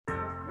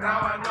Now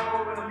I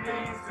know what it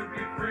means to be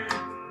free.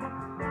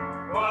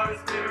 For the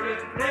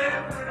spirit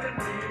lives within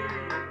me.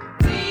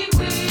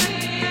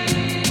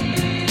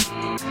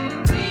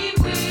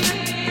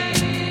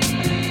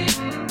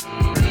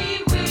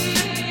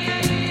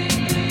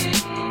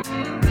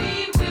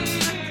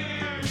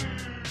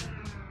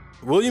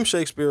 William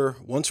Shakespeare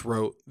once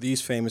wrote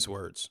these famous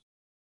words: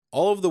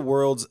 "All of the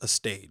world's a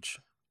stage,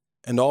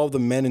 and all of the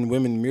men and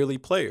women merely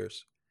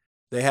players.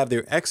 They have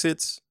their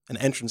exits and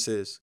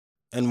entrances,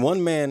 and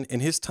one man in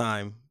his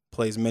time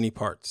plays many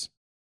parts."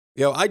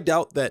 I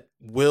doubt that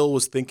Will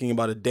was thinking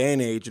about a day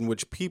and age in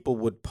which people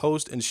would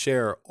post and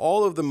share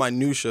all of the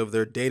minutia of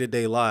their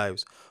day-to-day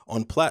lives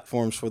on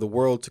platforms for the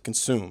world to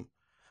consume.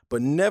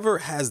 But never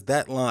has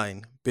that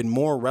line been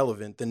more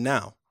relevant than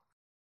now.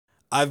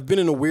 I've been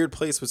in a weird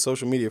place with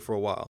social media for a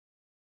while.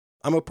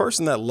 I'm a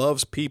person that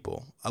loves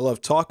people. I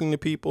love talking to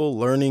people,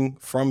 learning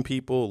from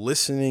people,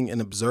 listening and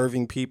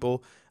observing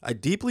people. I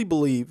deeply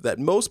believe that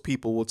most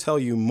people will tell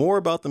you more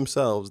about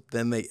themselves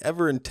than they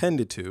ever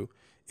intended to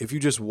if you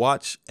just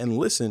watch and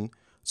listen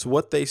to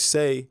what they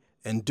say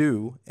and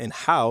do and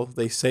how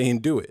they say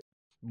and do it.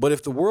 But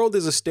if the world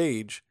is a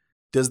stage,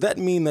 does that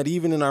mean that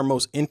even in our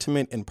most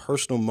intimate and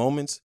personal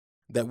moments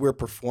that we're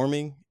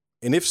performing?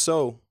 And if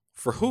so,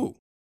 for who?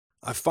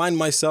 I find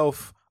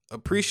myself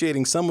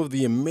appreciating some of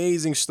the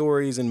amazing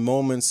stories and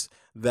moments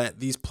that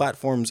these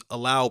platforms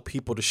allow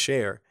people to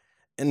share.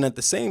 And at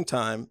the same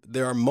time,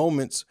 there are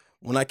moments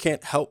when I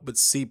can't help but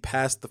see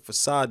past the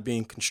facade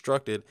being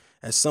constructed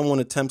as someone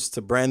attempts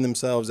to brand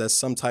themselves as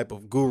some type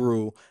of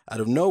guru out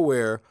of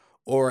nowhere,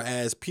 or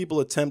as people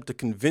attempt to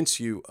convince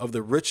you of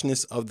the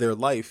richness of their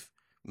life,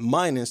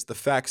 minus the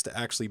facts to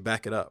actually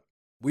back it up.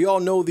 We all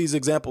know these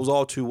examples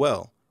all too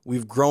well.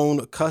 We've grown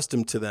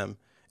accustomed to them.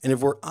 And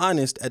if we're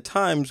honest, at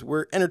times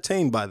we're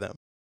entertained by them.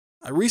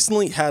 I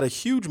recently had a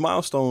huge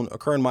milestone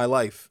occur in my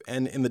life,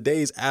 and in the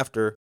days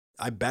after,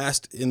 I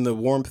basked in the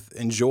warmth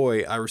and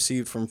joy I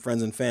received from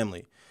friends and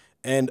family.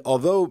 And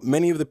although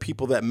many of the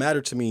people that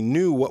mattered to me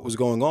knew what was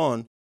going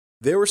on,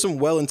 there were some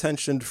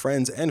well-intentioned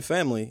friends and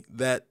family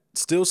that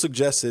still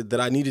suggested that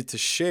I needed to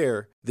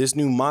share this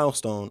new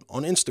milestone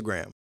on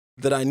Instagram,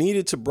 that I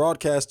needed to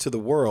broadcast to the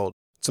world,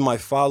 to my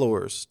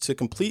followers, to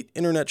complete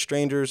internet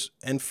strangers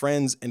and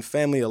friends and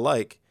family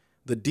alike,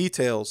 the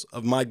details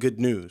of my good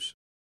news.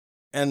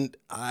 And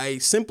I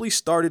simply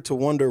started to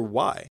wonder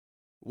why.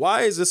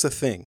 Why is this a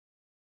thing?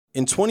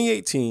 In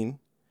 2018,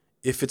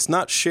 if it's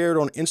not shared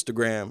on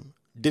Instagram,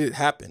 did it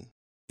happen?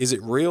 Is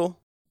it real?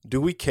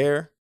 Do we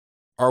care?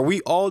 Are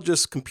we all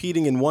just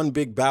competing in one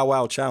big bow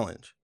wow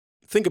challenge?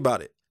 Think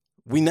about it.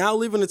 We now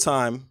live in a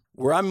time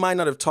where I might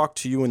not have talked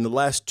to you in the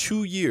last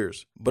 2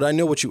 years, but I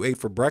know what you ate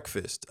for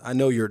breakfast. I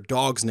know your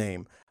dog's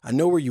name. I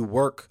know where you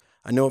work.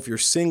 I know if you're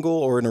single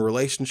or in a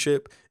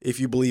relationship, if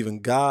you believe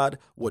in God,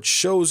 what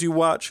shows you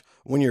watch,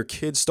 when your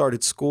kids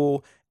started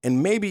school,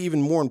 and maybe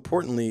even more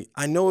importantly,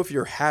 I know if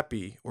you're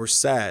happy or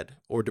sad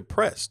or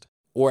depressed,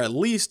 or at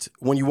least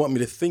when you want me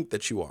to think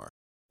that you are.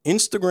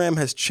 Instagram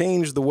has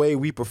changed the way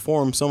we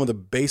perform some of the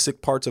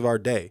basic parts of our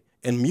day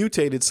and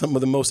mutated some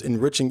of the most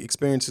enriching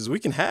experiences we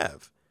can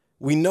have.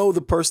 We know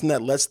the person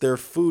that lets their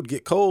food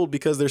get cold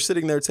because they're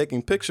sitting there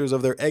taking pictures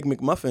of their Egg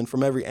McMuffin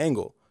from every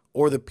angle,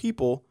 or the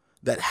people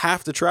that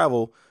have to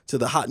travel to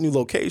the hot new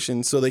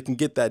location so they can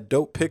get that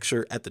dope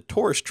picture at the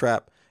tourist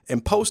trap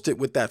and post it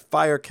with that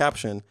fire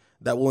caption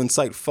that will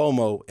incite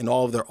FOMO in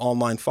all of their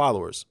online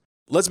followers.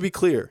 Let's be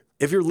clear.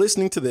 If you're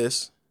listening to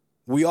this,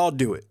 we all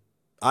do it.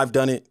 I've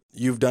done it.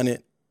 You've done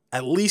it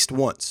at least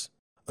once,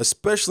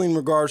 especially in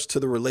regards to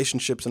the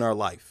relationships in our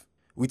life.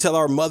 We tell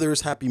our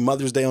mothers Happy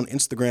Mother's Day on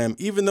Instagram,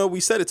 even though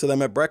we said it to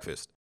them at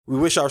breakfast. We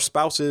wish our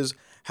spouses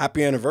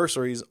happy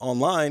anniversaries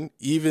online,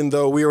 even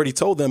though we already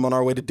told them on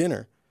our way to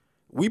dinner.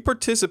 We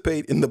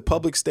participate in the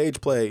public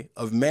stage play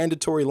of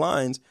mandatory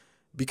lines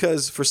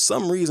because for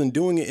some reason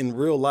doing it in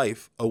real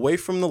life, away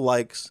from the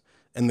likes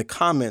and the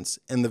comments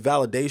and the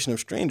validation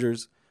of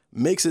strangers,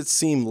 makes it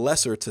seem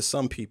lesser to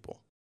some people.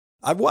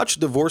 I've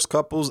watched divorced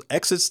couples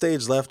exit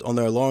stage left on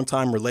their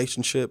longtime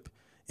relationship,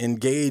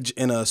 engage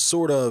in a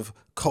sort of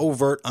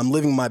covert I'm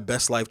living my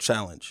best life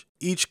challenge,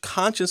 each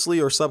consciously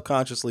or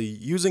subconsciously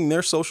using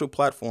their social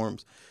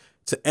platforms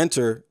to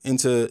enter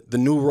into the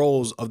new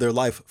roles of their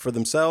life for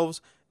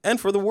themselves and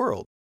for the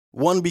world.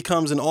 One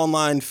becomes an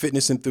online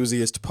fitness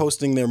enthusiast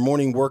posting their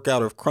morning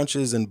workout of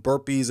crunches and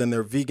burpees and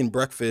their vegan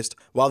breakfast,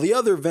 while the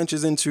other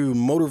ventures into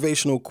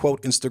motivational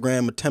quote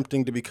Instagram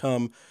attempting to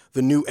become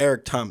the new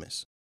Eric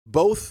Thomas,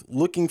 both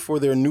looking for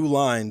their new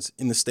lines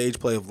in the stage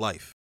play of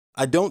life.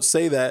 I don't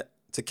say that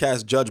to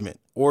cast judgment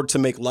or to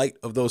make light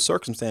of those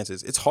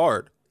circumstances. It's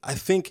hard. I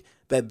think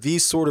that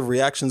these sort of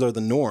reactions are the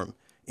norm,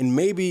 and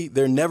maybe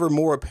they're never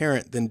more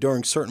apparent than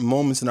during certain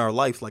moments in our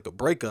life, like a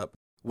breakup,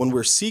 when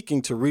we're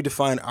seeking to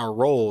redefine our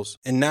roles,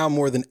 and now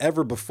more than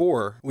ever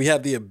before, we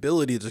have the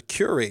ability to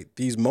curate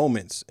these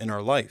moments in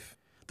our life.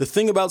 The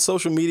thing about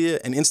social media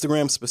and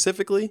Instagram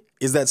specifically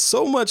is that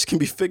so much can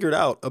be figured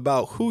out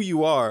about who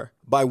you are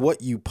by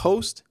what you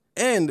post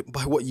and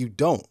by what you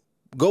don't.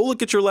 Go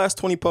look at your last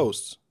 20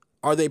 posts.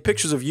 Are they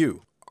pictures of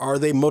you? Are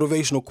they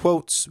motivational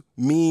quotes,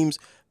 memes,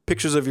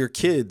 pictures of your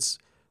kids,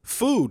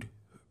 food,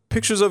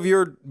 pictures of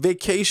your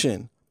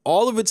vacation?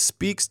 All of it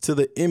speaks to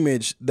the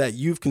image that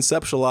you've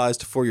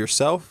conceptualized for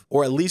yourself,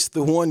 or at least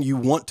the one you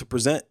want to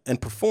present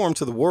and perform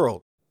to the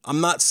world. I'm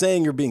not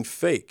saying you're being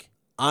fake.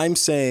 I'm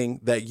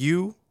saying that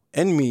you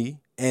and me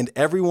and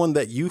everyone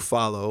that you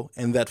follow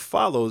and that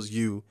follows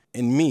you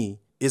and me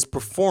is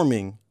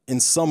performing in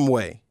some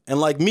way. And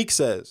like Meek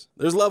says,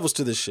 there's levels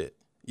to this shit.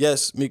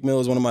 Yes, Meek Mill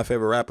is one of my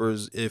favorite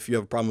rappers. If you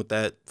have a problem with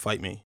that,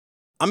 fight me.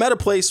 I'm at a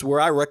place where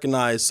I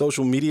recognize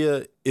social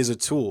media is a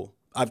tool.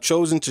 I've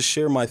chosen to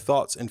share my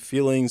thoughts and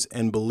feelings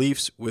and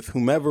beliefs with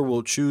whomever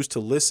will choose to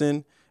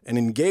listen and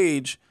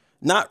engage,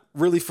 not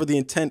really for the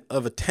intent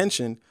of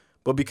attention,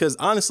 but because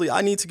honestly,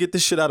 I need to get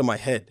this shit out of my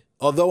head.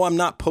 Although I'm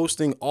not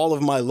posting all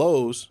of my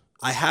lows,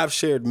 I have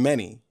shared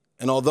many.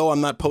 And although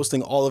I'm not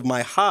posting all of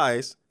my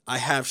highs, I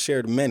have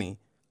shared many.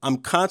 I'm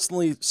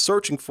constantly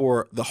searching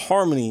for the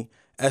harmony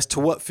as to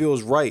what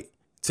feels right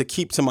to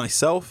keep to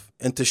myself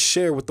and to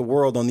share with the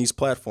world on these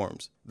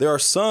platforms. There are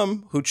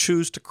some who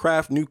choose to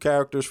craft new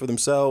characters for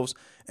themselves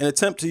and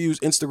attempt to use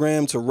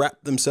Instagram to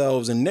wrap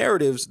themselves in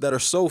narratives that are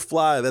so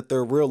fly that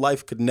their real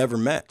life could never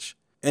match.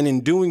 And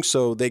in doing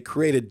so, they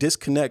create a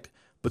disconnect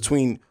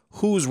between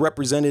who's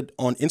represented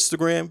on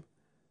Instagram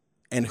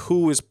and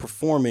who is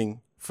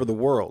performing for the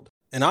world.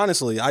 And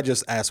honestly, I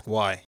just ask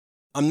why.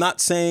 I'm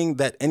not saying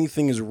that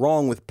anything is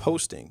wrong with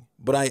posting,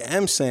 but I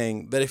am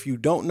saying that if you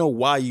don't know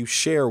why you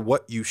share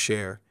what you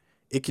share,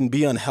 it can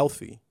be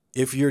unhealthy.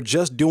 If you're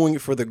just doing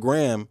it for the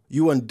gram,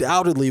 you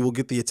undoubtedly will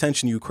get the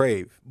attention you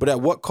crave. But at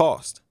what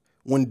cost?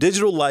 When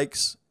digital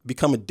likes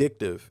become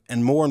addictive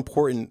and more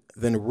important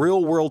than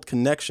real world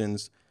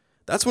connections,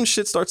 that's when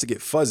shit starts to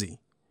get fuzzy.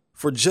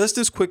 For just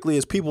as quickly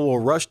as people will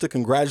rush to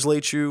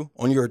congratulate you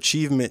on your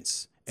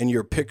achievements and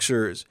your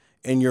pictures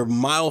and your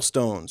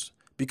milestones,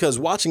 because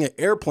watching an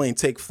airplane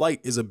take flight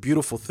is a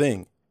beautiful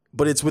thing,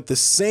 but it's with the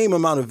same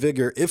amount of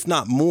vigor, if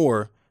not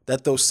more,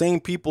 that those same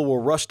people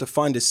will rush to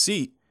find a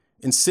seat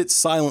and sit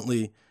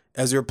silently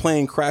as your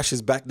plane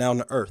crashes back down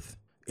to earth.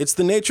 It's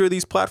the nature of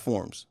these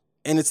platforms,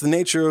 and it's the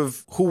nature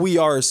of who we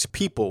are as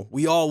people.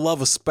 We all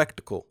love a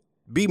spectacle.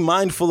 Be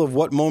mindful of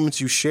what moments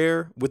you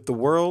share with the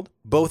world,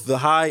 both the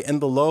high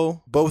and the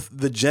low, both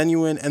the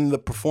genuine and the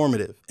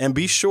performative. And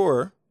be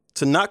sure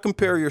to not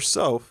compare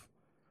yourself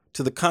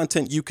to the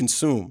content you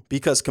consume,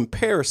 because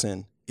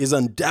comparison is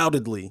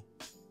undoubtedly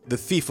the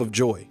thief of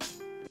joy.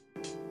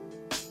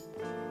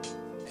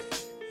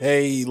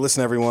 Hey,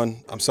 listen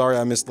everyone, I'm sorry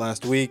I missed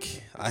last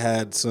week. I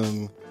had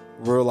some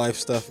real life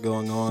stuff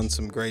going on,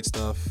 some great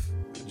stuff,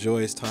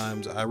 joyous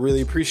times. I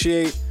really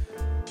appreciate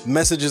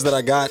messages that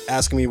I got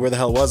asking me where the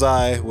hell was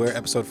I, where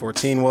episode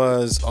 14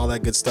 was, all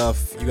that good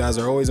stuff. You guys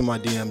are always in my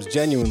DMs,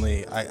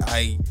 genuinely.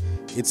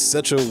 It's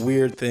such a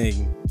weird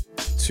thing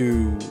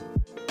to,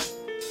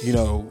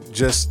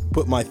 just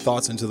put my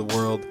thoughts into the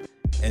world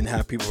and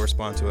have people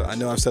respond to it. I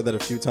know I've said that a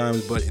few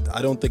times, but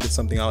I don't think it's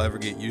something I'll ever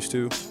get used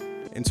to.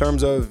 In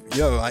terms of,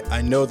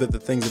 I know that the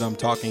things that I'm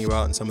talking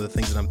about and some of the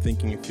things that I'm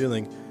thinking and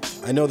feeling,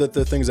 I know that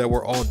the things that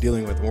we're all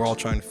dealing with, and we're all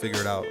trying to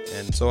figure it out.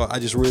 And so I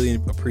just really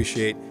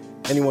appreciate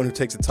anyone who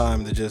takes the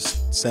time to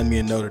just send me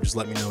a note or just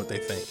let me know what they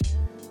think.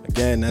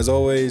 Again, as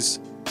always,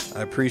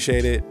 I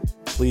appreciate it.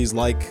 Please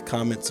like,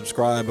 comment,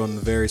 subscribe on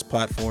the various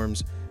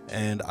platforms,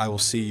 and I will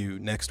see you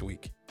next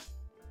week.